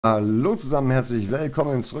Hallo zusammen, herzlich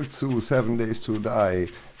willkommen zurück zu 7 Days to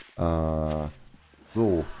Die.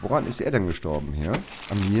 So, woran ist er denn gestorben hier?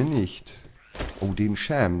 An mir nicht. Oh, den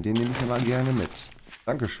Sham, den nehme ich immer gerne mit.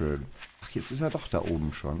 Dankeschön. Ach, jetzt ist er doch da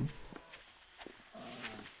oben schon.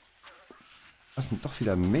 Das sind doch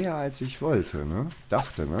wieder mehr, als ich wollte, ne?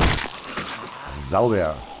 Dachte, ne?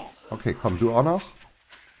 Sauber. Okay, komm, du auch noch?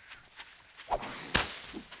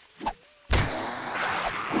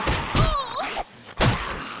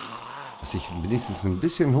 Dass ich wenigstens ein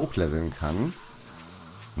bisschen hochleveln kann.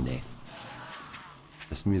 Nee.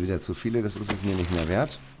 Das ist mir wieder zu viele, das ist es mir nicht mehr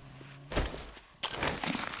wert.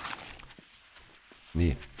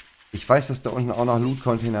 Nee. Ich weiß, dass da unten auch noch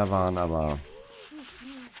Loot-Container waren, aber...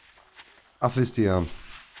 Ach, wisst ihr...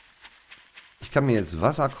 Ich kann mir jetzt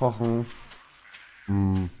Wasser kochen.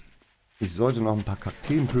 Ich sollte noch ein paar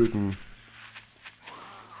Kakteen töten.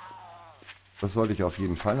 Das sollte ich auf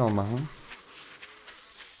jeden Fall noch machen.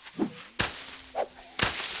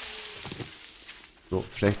 So,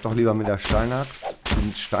 vielleicht doch lieber mit der Steinaxt.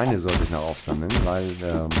 Und Steine sollte ich noch aufsammeln,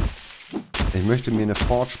 weil ich möchte mir eine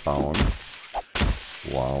Forge bauen.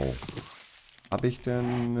 Wow. Habe ich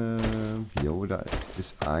denn... jo, da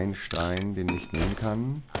ist ein Stein, den ich nehmen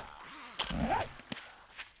kann.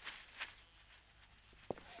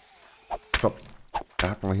 Stopp.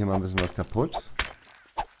 Da hacken wir hier mal ein bisschen was kaputt.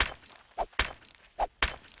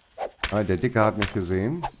 Ah, der Dicke hat mich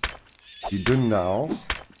gesehen. Die Dünnen da auch.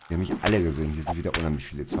 Die haben mich alle gesehen. Hier sind wieder unheimlich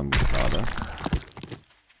viele Zombies gerade.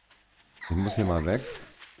 Ich muss hier mal weg.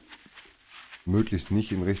 Möglichst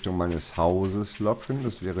nicht in Richtung meines Hauses locken.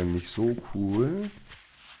 Das wäre nicht so cool.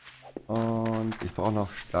 Und ich brauche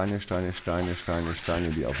noch Steine,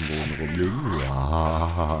 die auf dem Boden rumliegen.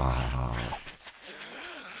 Ja.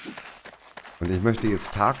 Und ich möchte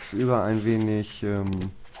jetzt tagsüber ein wenig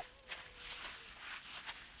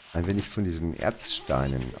von diesen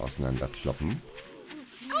Erzsteinen auseinanderkloppen.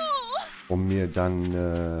 Um mir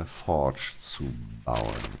dann Forge zu bauen.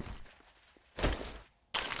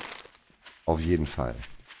 Auf jeden Fall.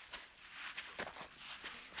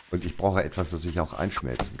 Und ich brauche etwas, das ich auch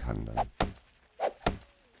einschmelzen kann dann.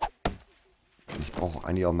 Ich brauche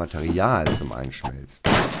eigentlich auch Material zum Einschmelzen.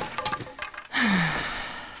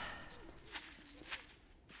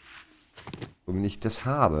 Und wenn ich das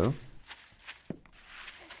habe...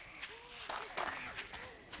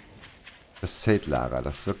 Das Zeltlager,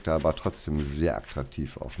 das wirkt aber trotzdem sehr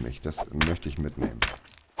attraktiv auf mich. Das möchte ich mitnehmen.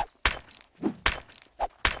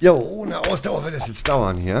 Jo, ohne Ausdauer wird es jetzt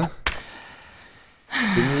dauern hier.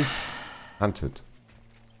 Bin ich hunted.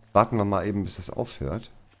 Warten wir mal eben, bis das aufhört.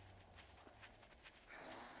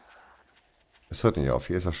 Es hört nicht auf.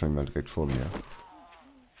 Hier ist er schon jemand direkt vor mir.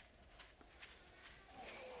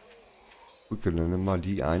 Gut, dann nehmen wir mal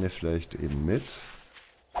die eine vielleicht eben mit.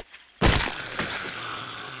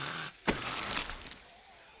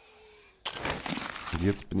 Und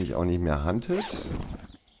jetzt bin ich auch nicht mehr hunted.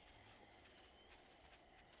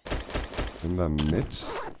 Nehmen wir mit.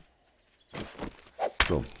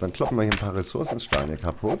 So, dann kloppen wir hier ein paar Ressourcensteine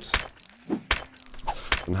kaputt.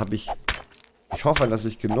 Dann habe ich... Ich hoffe, dass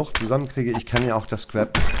ich genug zusammenkriege. Ich kann ja auch das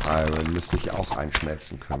Scrap Iron, müsste ich auch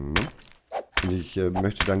einschmelzen können. Ne? Und ich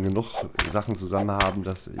möchte dann genug Sachen zusammen haben,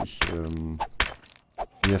 dass ich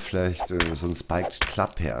mir vielleicht so ein Spiked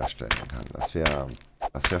Club herstellen kann. Das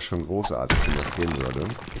wäre schon großartig, wenn das gehen würde.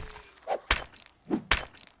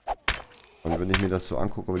 Und wenn ich mir das so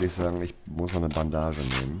angucke, würde ich sagen, ich muss noch eine Bandage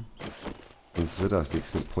nehmen. Sonst wird das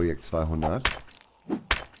nichts mit Projekt 200.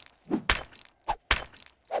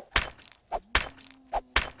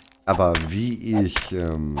 Aber wie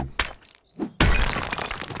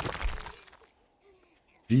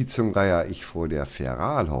zum Geier ich vor der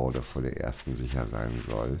Feralhorde, vor der ersten sicher sein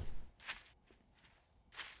soll.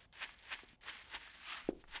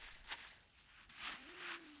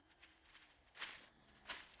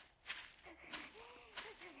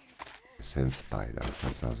 Spider,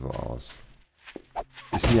 das sah so aus.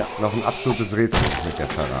 Ist mir noch ein absolutes Rätsel mit der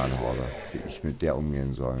Feralhorde, wie ich mit der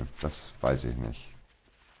umgehen soll. Das weiß ich nicht.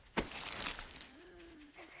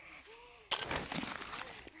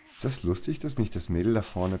 Ist das lustig, dass mich das Mädel da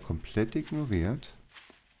vorne komplett ignoriert?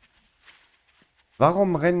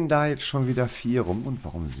 Warum rennen da jetzt schon wieder 4 rum und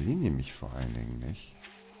warum sehen die mich vor allen Dingen nicht?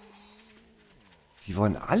 Die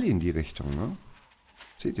wollen alle in die Richtung, ne?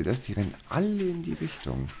 Seht ihr das? Die rennen alle in die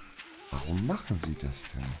Richtung. Warum machen sie das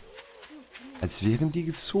denn? Als wären die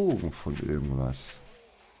gezogen von irgendwas.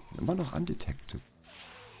 Immer noch undetected.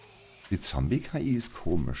 Die Zombie-KI ist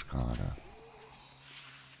komisch gerade.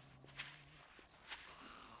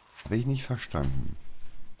 Habe ich nicht verstanden.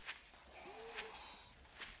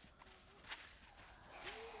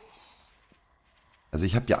 Also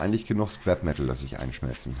ich habe ja eigentlich genug Scrap Metal, das ich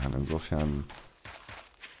einschmelzen kann. Insofern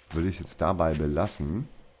würde ich es jetzt dabei belassen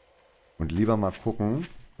und lieber mal gucken,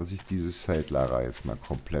 dass ich dieses Zeltlager jetzt mal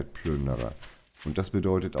komplett plündere. Und das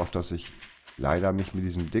bedeutet auch, dass ich leider mich mit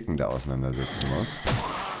diesem Dicken da auseinandersetzen muss.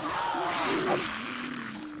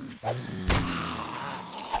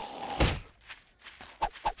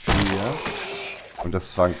 Und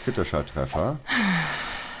das war ein kritischer Treffer.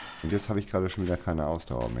 Und jetzt habe ich gerade schon wieder keine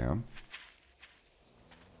Ausdauer mehr.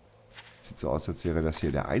 Sieht so aus, als wäre das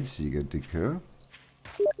hier der einzige Dicke.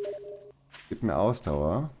 Gib mir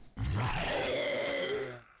Ausdauer.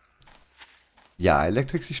 Ja,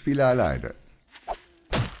 Elektrix, ich spiele alleine.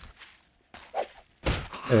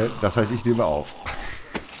 Das heißt, ich nehme auf.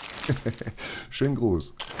 Schönen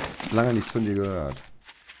Gruß. Lange nichts von dir gehört.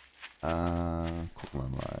 Gucken wir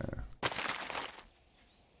mal.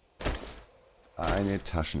 Eine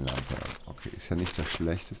Taschenlampe. Okay, ist ja nicht das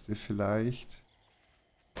Schlechteste vielleicht.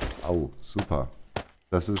 Au, super.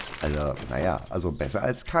 Das ist, also, naja, also besser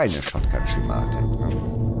als keine Shotgun-Schematik.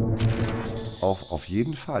 Ne? Auf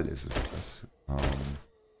jeden Fall ist es das.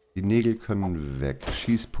 Die Nägel können weg.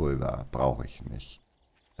 Schießpulver brauche ich nicht.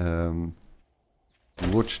 Wood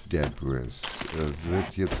Debris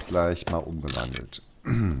wird jetzt gleich mal umgewandelt.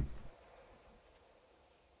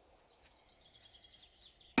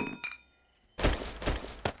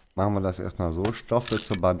 Machen wir das erstmal so. Stoffe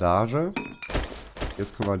zur Bandage.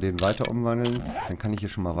 Jetzt können wir den weiter umwandeln. Dann kann ich hier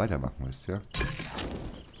schon mal weitermachen, wisst ihr?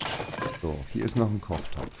 So, hier ist noch ein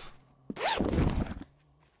Kochtopf.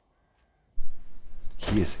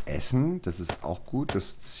 Hier ist Essen. Das ist auch gut.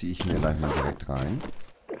 Das ziehe ich mir gleich mal direkt rein.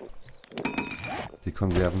 Die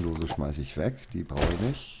Konservendose schmeiße ich weg. Die brauche ich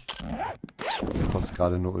nicht. Die kostet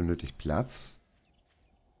gerade nur unnötig Platz.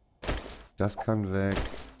 Das kann weg.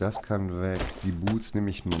 Das kann weg. Die Boots nehme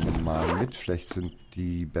ich mal mit. Vielleicht sind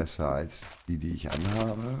die besser als die, die ich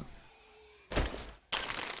anhabe.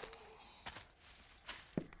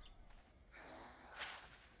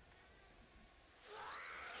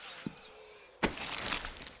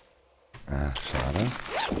 Ah, schade.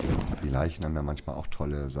 Die Leichen haben ja manchmal auch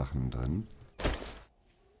tolle Sachen drin.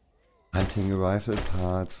 Hunting Rifle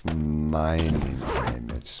Parts, Mining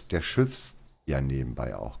mit. Der schützt ja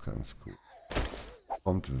nebenbei auch ganz gut.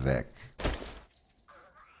 Kommt weg.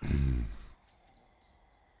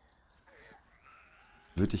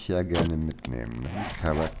 Würde ich ja gerne mitnehmen. Ne?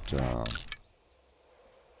 Charakter.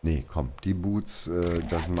 Nee, komm. Die Boots,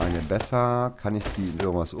 das sind meine besser. Kann ich die in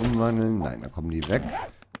irgendwas umwandeln? Nein, dann kommen die weg.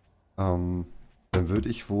 Dann würde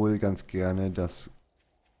ich wohl ganz gerne das...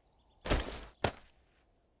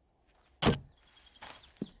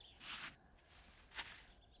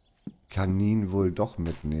 Kanin wohl doch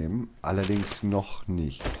mitnehmen. Allerdings noch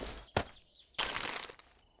nicht.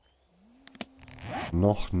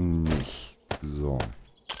 Noch nicht. So.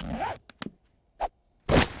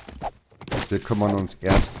 Wir kümmern uns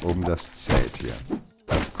erst um das Zelt hier.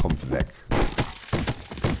 Das kommt weg.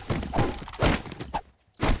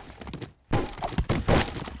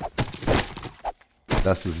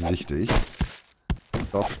 Das ist wichtig.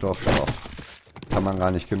 Stoff, Stoff, Stoff. Kann man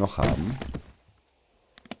gar nicht genug haben.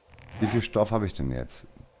 Wie viel Stoff habe ich denn jetzt?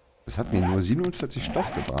 Das hat mir nur 47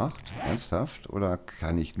 Stoff gebracht. Ernsthaft? Oder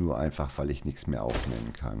kann ich nur einfach, weil ich nichts mehr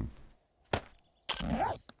aufnehmen kann?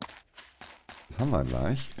 Das haben wir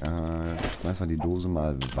gleich. Schmeißen wir die Dose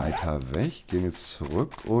mal weiter weg. Gehen jetzt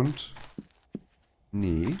zurück und...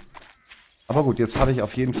 Nee. Aber gut, jetzt habe ich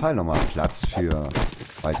auf jeden Fall nochmal Platz für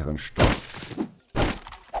weiteren Stoff.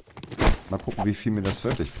 Mal gucken, wie viel mir das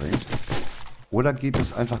wirklich bringt. Oder geht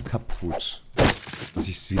es einfach kaputt? Dass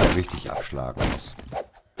ich es wieder richtig abschlagen muss.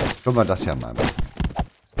 Können wir das ja mal machen.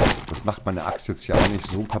 Das macht meine Axt jetzt ja auch nicht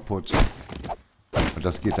so kaputt. Und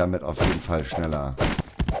das geht damit auf jeden Fall schneller.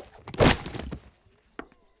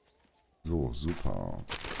 So, super.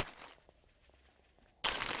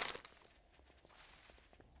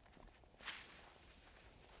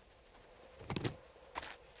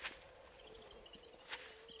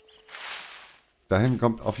 Dahin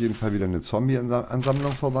kommt auf jeden Fall wieder eine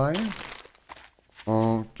Zombie-Ansammlung vorbei.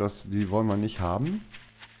 Und die wollen wir nicht haben.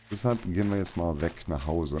 Deshalb gehen wir jetzt mal weg nach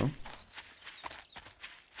Hause.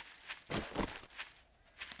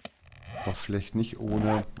 Doch vielleicht nicht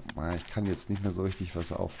ohne... Ich kann jetzt nicht mehr so richtig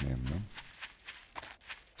was aufnehmen. Ne?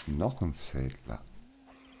 Ist noch ein Zeltler.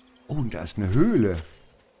 Oh, und da ist eine Höhle.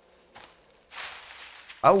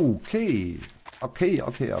 Okay. Okay.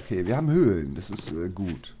 Wir haben Höhlen. Das ist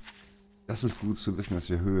gut. Das ist gut zu wissen,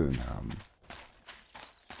 dass wir Höhlen haben.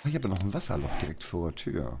 Ich habe noch ein Wasserloch direkt vor der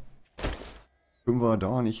Tür. Können wir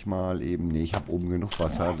da nicht mal eben... Nee, ich habe oben genug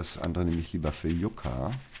Wasser. Das andere nehme ich lieber für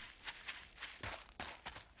Yucca.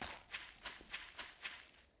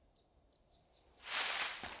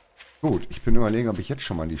 Gut, ich bin überlegen, ob ich jetzt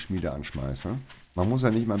schon mal die Schmiede anschmeiße. Man muss ja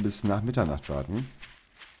nicht mal bis nach Mitternacht warten.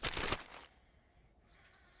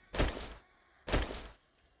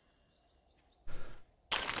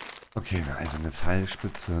 Okay, also eine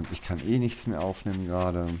Pfeilspitze. Ich kann eh nichts mehr aufnehmen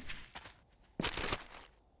gerade.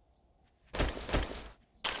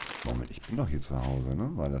 Moment, ich bin doch hier zu Hause, ne?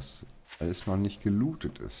 Weil das alles noch nicht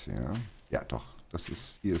gelootet ist, ja? Ja, doch.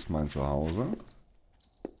 Hier ist mein Zuhause.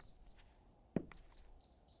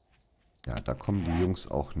 Ja, da kommen die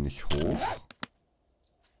Jungs auch nicht hoch.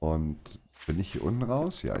 Und bin ich hier unten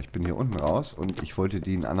raus? Ja, ich bin hier unten raus und ich wollte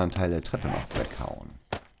den anderen Teil der Treppe noch weghauen.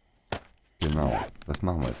 Genau, das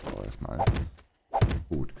machen wir jetzt aber erstmal.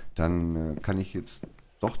 Gut, dann kann ich jetzt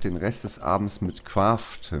doch den Rest des Abends mit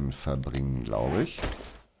Craften verbringen, glaube ich.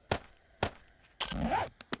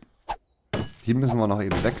 Die müssen wir noch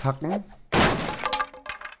eben weghacken.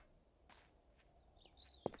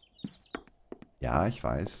 Ja, ich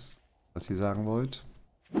weiß, was ihr sagen wollt.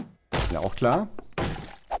 Ja, auch klar.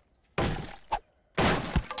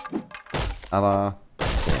 Aber...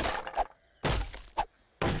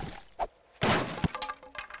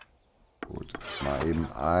 Gut, mal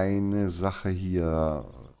eben eine Sache hier.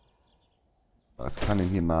 Was kann denn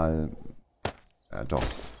hier mal... Ja, doch.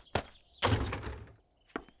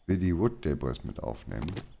 Will die Wood Debris mit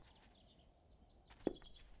aufnehmen.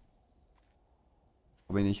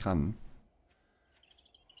 Komme ich nicht ran.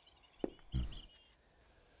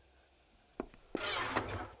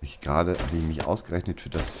 Habe ich mich ausgerechnet für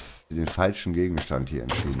den falschen Gegenstand hier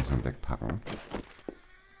entschieden zum Wegpacken.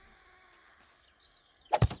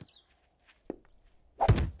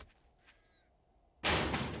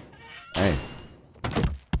 Hey.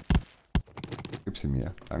 Gib sie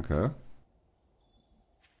mir. Danke.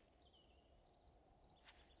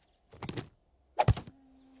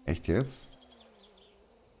 Echt jetzt?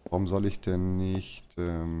 Warum soll ich denn nicht...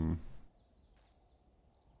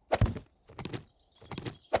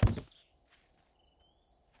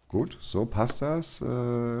 Gut, so passt das.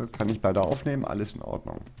 Kann ich beide aufnehmen? Alles in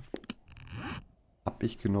Ordnung. Hab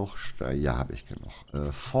ich genug? Ja, habe ich genug.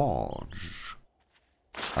 Forge.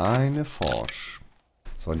 Eine Forge.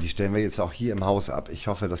 So, und die stellen wir jetzt auch hier im Haus ab. Ich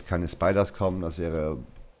hoffe, dass keine Spiders kommen. Das wäre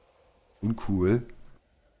uncool.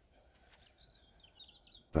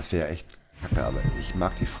 Das wäre echt kacke, aber ich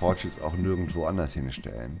mag die Forge jetzt auch nirgendwo anders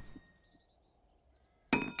hinstellen.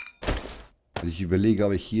 Ich überlege,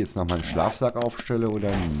 ob ich hier jetzt noch meinen Schlafsack aufstelle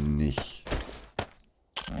oder nicht.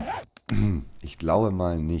 Ich glaube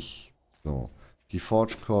mal nicht. So, die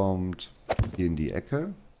Forge kommt hier in die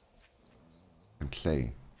Ecke. Und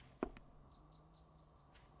Clay.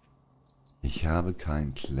 Ich habe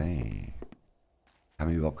kein Clay. Ich kann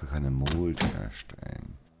mir überhaupt keine Mold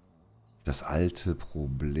herstellen. Das alte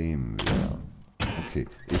Problem wieder. Okay,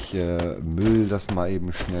 ich müll das mal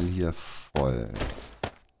eben schnell hier voll.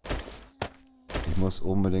 Ich muss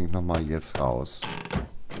unbedingt nochmal jetzt raus.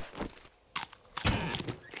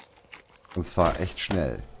 Und zwar echt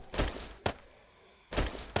schnell.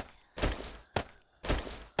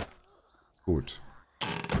 Gut.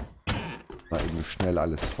 Mal eben schnell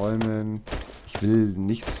alles vollmüllen. Ich will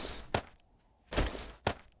nichts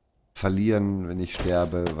verlieren, wenn ich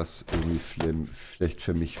sterbe, was irgendwie vielleicht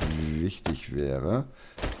für mich wichtig wäre.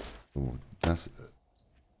 So, das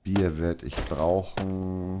Bier werde ich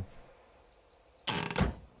brauchen.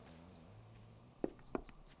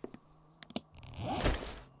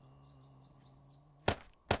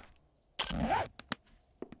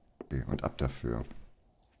 Okay, und ab dafür.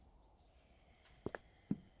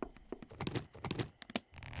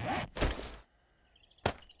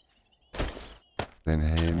 Den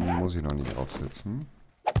Helm muss ich noch nicht aufsetzen.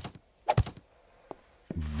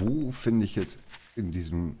 Wo finde ich jetzt in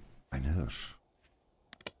diesem... Ein Hirsch.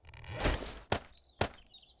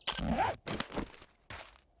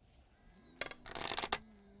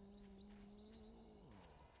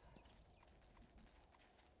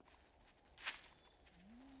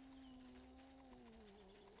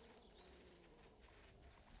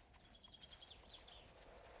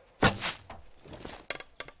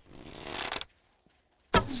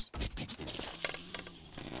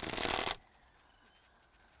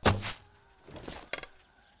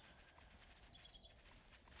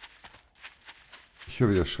 Ich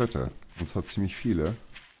höre wieder Schritte. Und zwar ziemlich viele.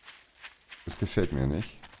 Das gefällt mir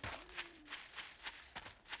nicht.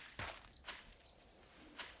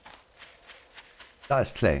 Da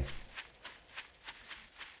ist Clay.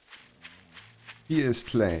 Hier ist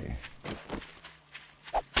Clay.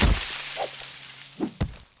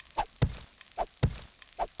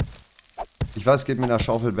 Ich weiß, es geht mit einer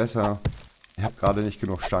Schaufel besser. Ich habe gerade nicht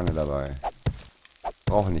genug Steine dabei.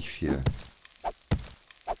 Brauche nicht viel.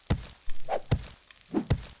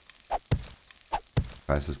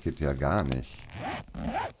 weiß, es geht ja gar nicht.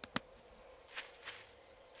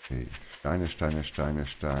 Okay. Steine, Steine, Steine,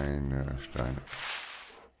 Steine, Steine.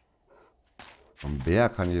 Und Bär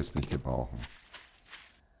kann ich jetzt nicht gebrauchen.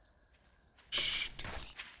 Psst.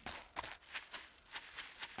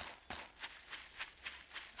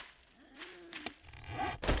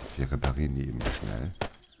 Wir reparieren die eben schnell.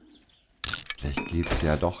 Vielleicht geht's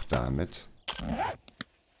ja doch damit.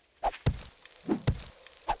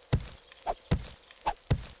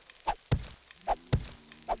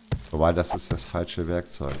 Wobei, das ist das falsche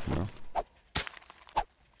Werkzeug, ne?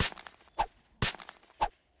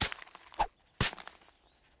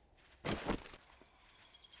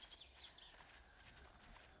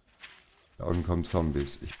 Da unten kommen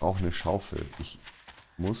Zombies. Ich brauche eine Schaufel. Ich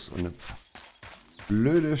muss eine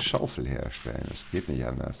blöde Schaufel herstellen. Das geht nicht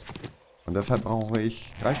anders. Und dafür brauche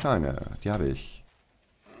ich 3 Steine. Die habe ich.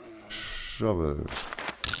 Schaufel.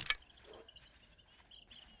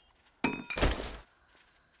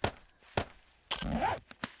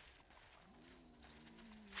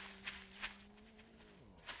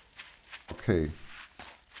 Okay.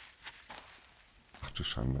 Ach du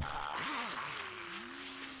Schande.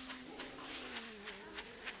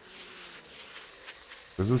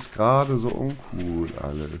 Das ist gerade so uncool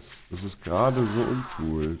alles. Das ist gerade so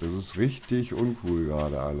uncool. Das ist richtig uncool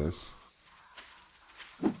gerade alles.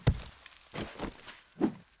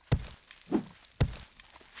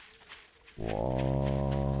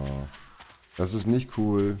 Boah. Das ist nicht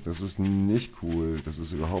cool. Das ist nicht cool. Das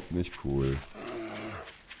ist überhaupt nicht cool.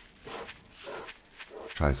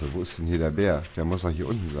 Scheiße, wo ist denn hier der Bär? Der muss doch hier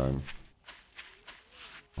unten sein.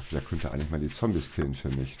 Vielleicht könnte er eigentlich mal die Zombies killen für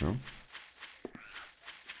mich, ne?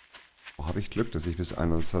 Oh, habe ich Glück, dass ich bis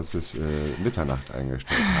 21 bis Mitternacht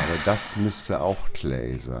eingestellt habe. Das müsste auch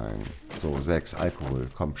Clay sein. So, 6 Alkohol.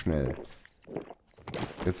 Komm, schnell.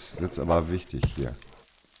 Jetzt wird's aber wichtig hier.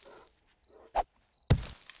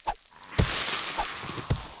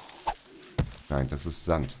 Nein, das ist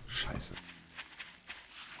Sand. Scheiße.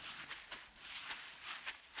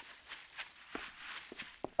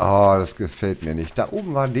 Oh, das gefällt mir nicht. Da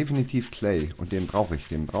oben war definitiv Clay. Und den brauche ich,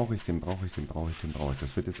 den brauche ich, den brauche ich, den brauche ich, den brauche ich.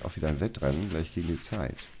 Das wird jetzt auch wieder ein Wettrennen, gleich gegen die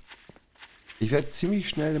Zeit. Ich werde ziemlich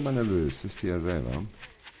schnell immer nervös, wisst ihr ja selber.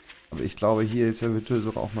 Aber ich glaube, hier jetzt eventuell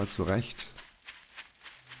sogar auch mal zurecht.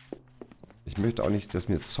 Ich möchte auch nicht, dass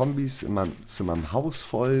mir Zombies zu meinem Haus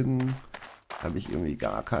folgen. Da habe ich irgendwie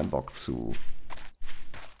gar keinen Bock zu.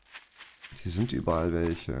 Hier sind überall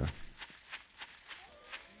welche.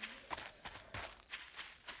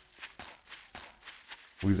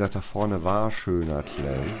 Wie gesagt, da vorne war schöner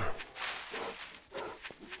Clay.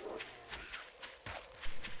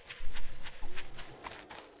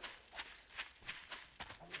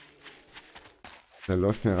 Der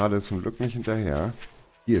läuft mir gerade zum Glück nicht hinterher.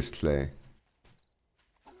 Hier ist Clay.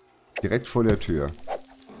 Direkt vor der Tür.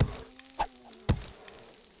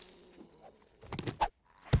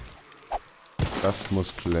 Das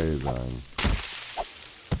muss Clay sein.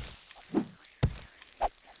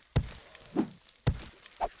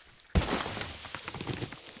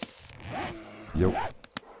 Jo.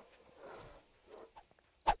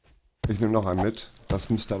 Ich nehme noch einen mit. Das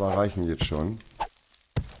müsste aber reichen jetzt schon.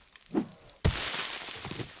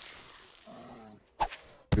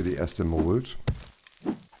 Für die erste Mold.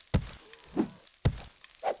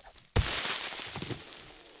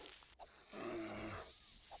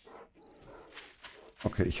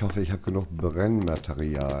 Okay, ich hoffe, ich habe genug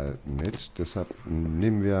Brennmaterial mit. Deshalb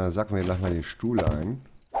sacken wir gleich mal den Stuhl ein.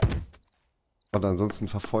 Und ansonsten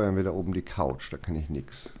verfeuern wir da oben die Couch. Da kann ich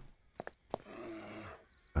nichts.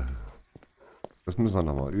 Das müssen wir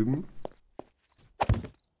nochmal üben.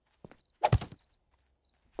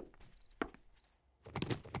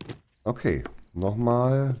 Okay,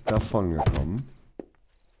 nochmal davon gekommen.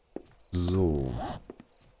 So.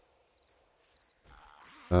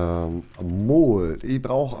 Mold. Ich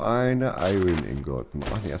brauche eine Iron Ingot.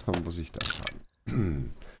 Ach nee, erstmal muss ich das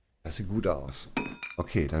haben. Das sieht gut aus.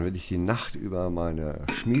 Okay, dann werde ich die Nacht über meine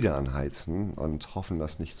Schmiede anheizen und hoffen,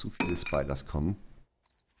 dass nicht zu viele Spiders kommen.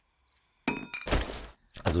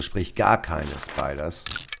 Also sprich gar keine Spiders.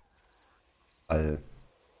 Weil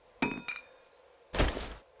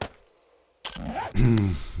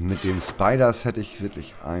mit den Spiders hätte ich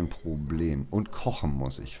wirklich ein Problem. Und kochen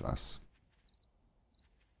muss ich was.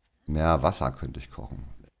 Ja, Wasser könnte ich kochen.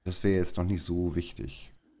 Das wäre jetzt noch nicht so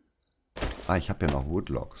wichtig. Ah, ich habe ja noch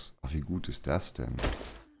Woodlogs. Ach, wie gut ist das denn?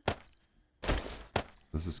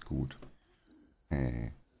 Das ist gut.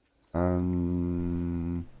 Hey.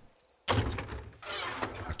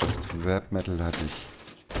 Das Scrap Metal hatte ich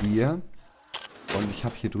hier. Und ich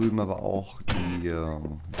habe hier drüben aber auch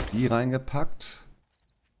die reingepackt.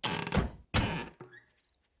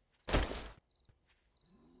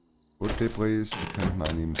 Debris, die kann ich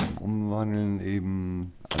mal nehmen zum Umwandeln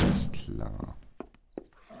eben. Alles klar.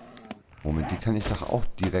 Moment, die kann ich doch auch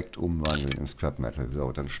direkt umwandeln in Scrap Metal.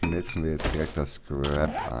 So, dann schmelzen wir jetzt direkt das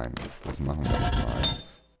Scrap ein. Das machen wir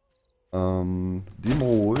mal. Die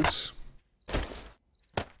Mold.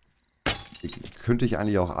 Könnte ich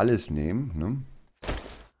eigentlich auch alles nehmen, ne?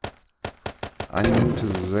 1 Minute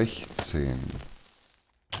 16.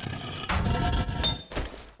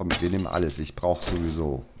 Komm, wir nehmen alles. Ich brauche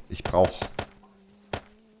sowieso. Ich brauche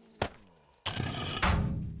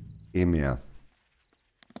eh mehr.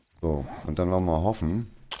 So, und dann wollen wir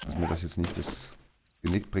hoffen, dass mir das jetzt nicht das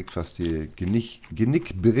Genick bricht, was die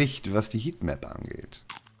Genick bricht, was die Heatmap angeht.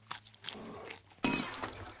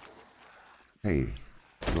 Hey,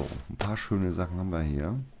 so, ein paar schöne Sachen haben wir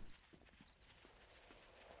hier.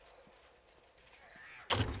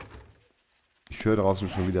 Ich höre draußen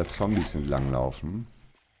schon wieder Zombies entlanglaufen.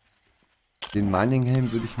 Den Mining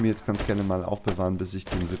Helm würde ich mir jetzt ganz gerne mal aufbewahren, bis ich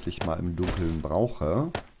den wirklich mal im Dunkeln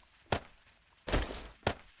brauche.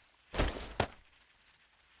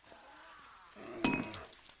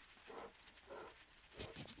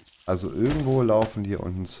 Also irgendwo laufen hier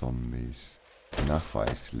unten Zombies.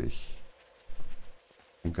 Nachweislich.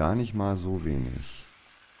 Und gar nicht mal so wenig.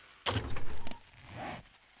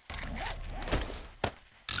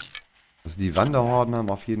 Also die Wanderhorden haben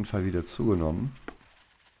auf jeden Fall wieder zugenommen.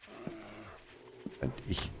 Und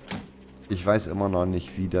ich weiß immer noch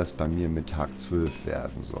nicht, wie das bei mir mit Tag 12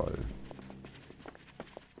 werden soll.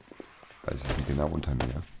 Weil es ist genau unter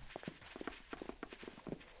mir.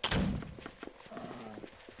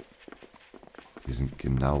 Die sind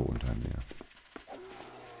genau unter mir.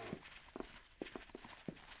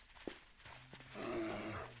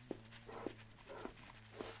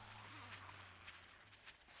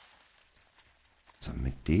 So,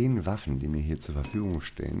 mit den Waffen, die mir hier zur Verfügung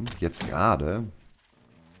stehen, jetzt gerade,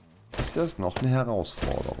 ist das noch eine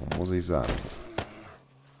Herausforderung, muss ich sagen.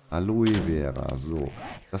 Aloe Vera, so.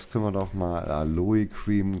 Das können wir doch mal, Aloe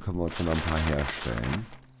Cream können wir uns noch ein paar herstellen.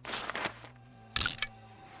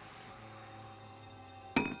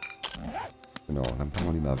 Genau, dann packen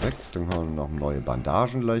wir die mal weg. Dann können wir noch neue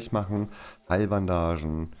Bandagen gleich machen.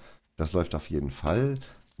 Heilbandagen. Das läuft auf jeden Fall.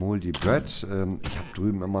 Moldy Bread. Ich habe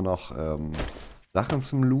drüben immer noch Sachen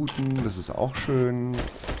zum Looten. Das ist auch schön.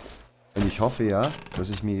 Und ich hoffe ja, dass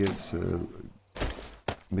ich mir jetzt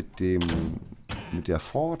mit der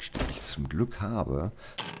Forge, die ich zum Glück habe,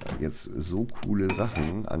 jetzt so coole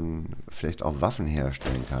Sachen an vielleicht auch Waffen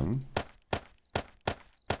herstellen kann.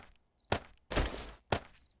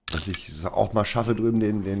 Dass ich es auch mal schaffe, drüben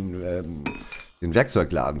den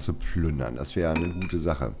Werkzeugladen zu plündern. Das wäre eine gute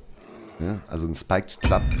Sache. Ja? Also ein Spiked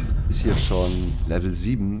Club ist hier schon Level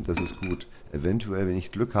 7, das ist gut. Eventuell, wenn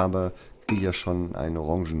ich Glück habe, kriege ich ja schon einen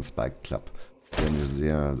orangen Spiked Club. Das wäre eine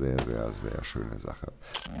sehr, sehr, sehr, sehr schöne Sache.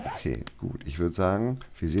 Okay, gut. Ich würde sagen,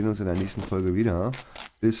 wir sehen uns in der nächsten Folge wieder.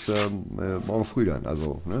 Bis morgen früh dann.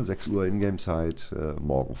 Also 6 Uhr Ingame-Zeit,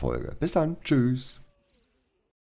 Morgenfolge. Bis dann. Tschüss.